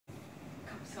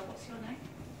So what's your name?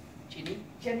 Jenny.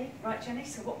 Jenny. Right, Jenny,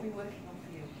 so what are we working on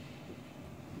for you?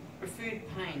 Referred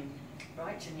pain.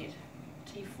 Right. Jeanette.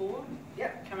 T4.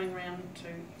 Yep. Coming round to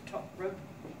the top rib.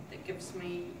 That gives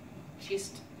me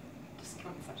chest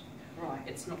discomfort. Right.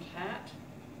 It's not heart.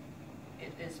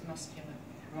 It is muscular.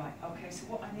 Right, okay, so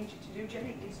what I need you to do,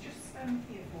 Jenny, is just stand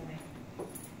here for me.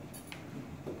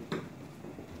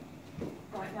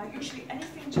 Right, now usually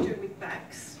anything to do with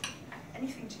backs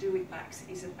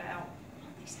is about, oh,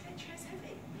 these head chairs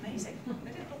heavy, amazing,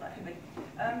 they didn't look that heavy.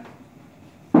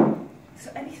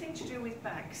 So anything to do with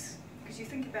backs, because you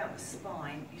think about the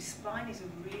spine, your spine is a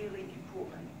really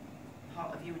important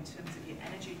part of you in terms of your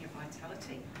energy and your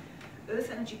vitality.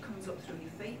 Earth energy comes up through your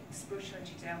feet, spiritual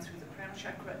energy down through the crown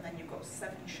chakra, and then you've got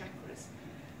 7 chakras.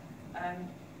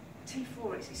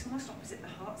 T4, it's almost opposite the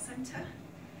heart centre.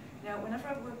 Now, whenever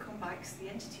I work on backs, the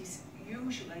entities,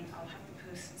 usually I'll have the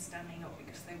person standing up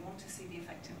because they want to see the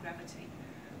effect of gravity.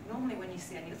 Normally when you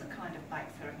see any other kind of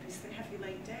back therapist, they have you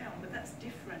laid down, but that's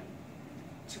different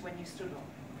to when you stood up.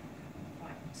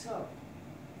 Right, so,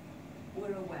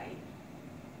 we're away.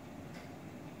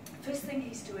 First thing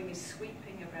he's doing is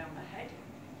sweeping around the head.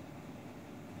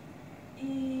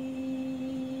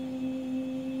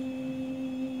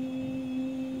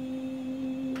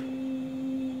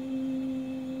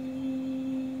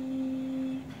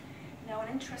 Now an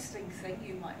interesting thing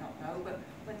you might not know, but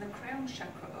when the crown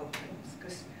chakra opens,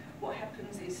 because what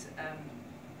happens is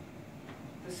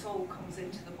the soul comes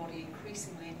into the body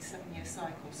increasingly in 7-year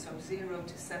cycles, so 0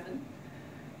 to 7.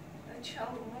 A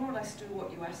child will more or less do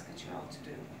what you ask a child to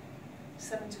do.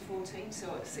 7 to 14,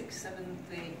 so at 6, 7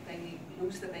 they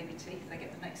lose their baby teeth, they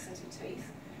get the next set of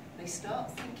teeth. They start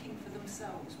thinking for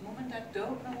themselves. Mum and Dad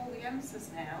don't know all the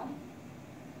answers now.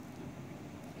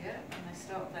 Yeah, and they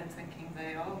start then thinking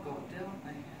they are God, don't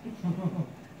they?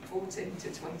 14 to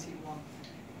 21.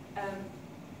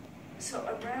 So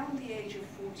around the age of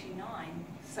 49,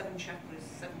 7 chakras,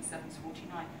 7 7's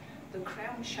 49, the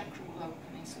crown chakra will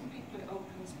open. In some people it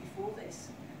opens before this.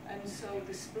 And so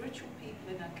the spiritual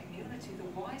people in our community, the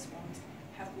wise ones,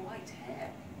 have white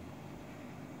hair.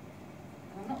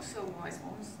 And the not so wise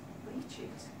ones bleach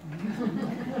it.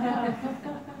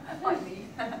 Like me.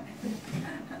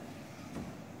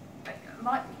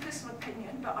 My personal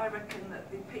opinion, but I reckon that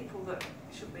the people that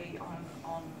should be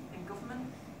in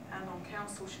government and on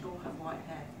council should all have white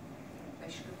hair. They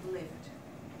should have lived.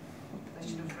 They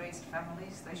should have raised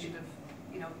families. They should have,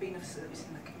 been of service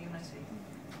in the community.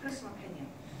 Personal opinion.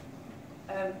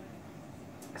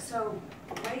 So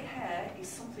grey hair is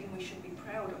something we should be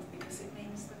proud of because it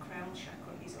means the crown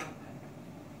chakra is open.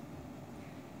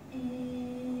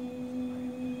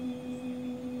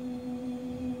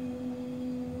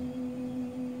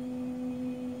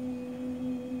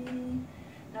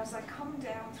 Now as I come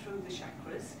down through the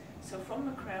chakras, so from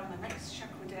the crown, the next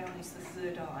chakra down is the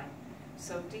 3rd eye.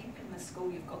 So deep in the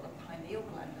skull you've got the pineal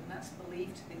gland, and that's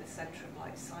believed to be the centre of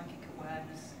like psychic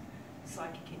awareness,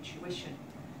 psychic intuition.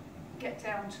 Get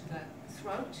down to the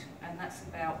throat, and that's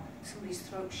about somebody's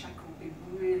throat chakra will be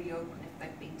really open if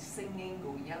they've been singing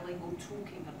or yelling or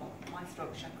talking a lot. My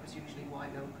throat chakra is usually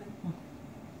wide open.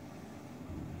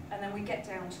 And then we get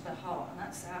down to the heart, and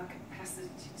that's our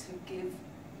capacity to give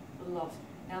love.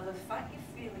 Now the fact you're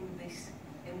feeling this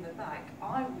in the back,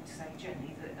 I would say,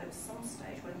 Jenny, that at some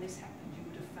stage when this happened you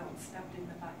would have felt stabbed in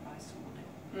the back by somebody.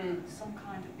 Some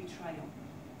kind of betrayal.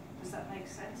 Does that make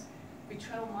sense?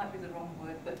 Betrayal might be the wrong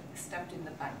word, but stabbed in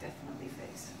the back definitely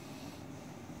fits.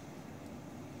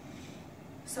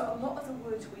 So a lot of the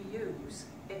words we use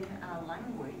in our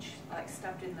language, like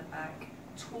stabbed in the back,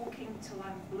 talking till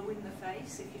I'm blue in the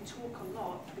face, if you talk a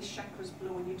lot, this chakra's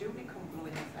blue and you do become blue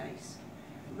in the face.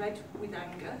 Red with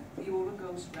anger, the aura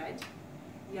goes red.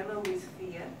 Yellow with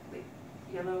fear, the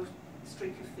yellow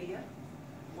streak of fear.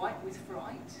 White with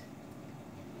fright.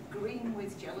 Green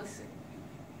with jealousy.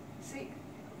 See?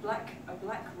 A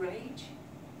black rage,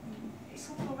 it's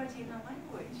all already in our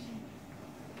language.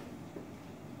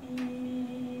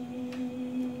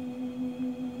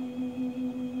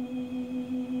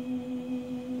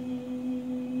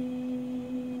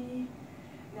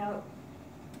 Now,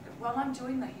 while I'm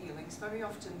doing the healings, very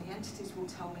often the entities will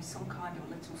tell me some kind of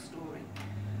little story.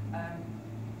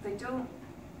 They don't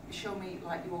show me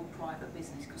like your private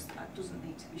business, because that doesn't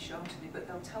need to be shown to me, but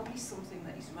they'll tell me something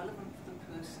that is relevant for the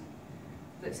person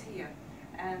that's here.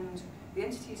 And the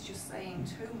entity is just saying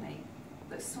to me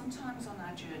that sometimes on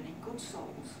our journey, good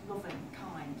souls, loving,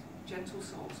 kind, gentle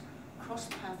souls, cross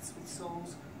paths with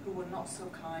souls who were not so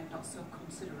kind, not so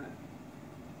considerate.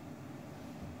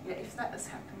 Yet if that has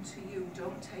happened to you,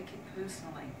 don't take it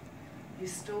personally. You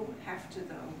still have to,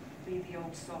 though, be the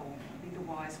old soul, be the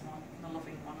wise one, the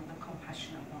loving one,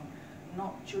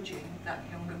 not judging that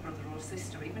younger brother or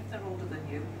sister, even if they're older than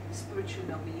you, spiritually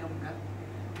they'll be younger,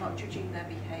 not judging their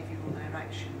behaviour or their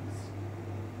actions.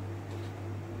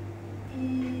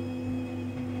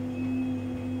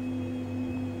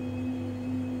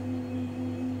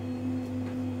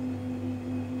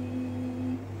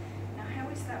 Now, how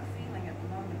is that feeling at the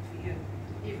moment for you?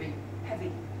 Heavy.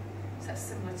 Heavy. So that's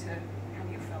similar to how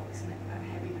you felt, isn't it? That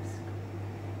heaviness.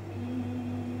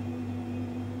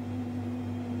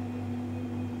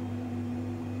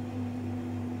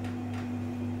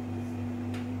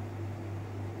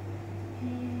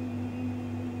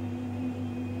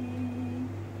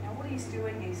 Now what he's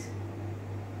doing is,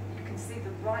 you can see the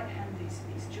right hand is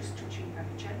just touching very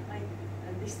gently,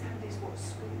 and this hand is what's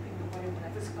scooping away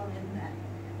whatever's gone in there.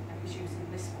 Now he's using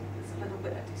this one. There's a little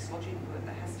bit of dislodging work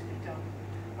that has to be done.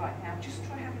 Right, now just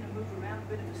try having a move around, a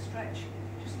bit of a stretch.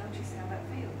 Just notice how that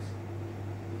feels.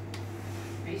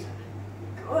 Better.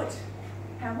 Good.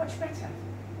 How much better?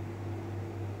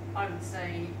 I would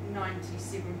say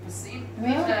 97%.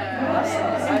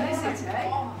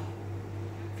 Today.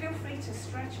 Feel free to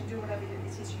stretch and do whatever it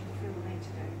is you feel the need to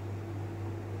do.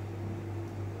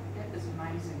 That was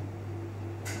amazing.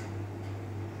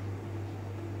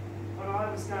 What I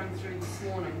was going through this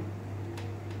morning,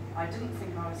 I didn't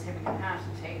think I was having a heart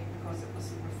attack because it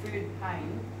was a referred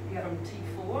pain from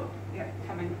T4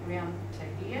 coming around to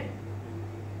here.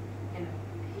 And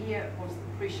here was the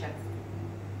pressure.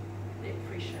 That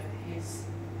pressure has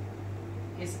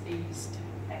eased.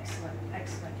 Excellent,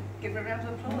 excellent. Give her a round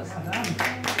of applause. Well done.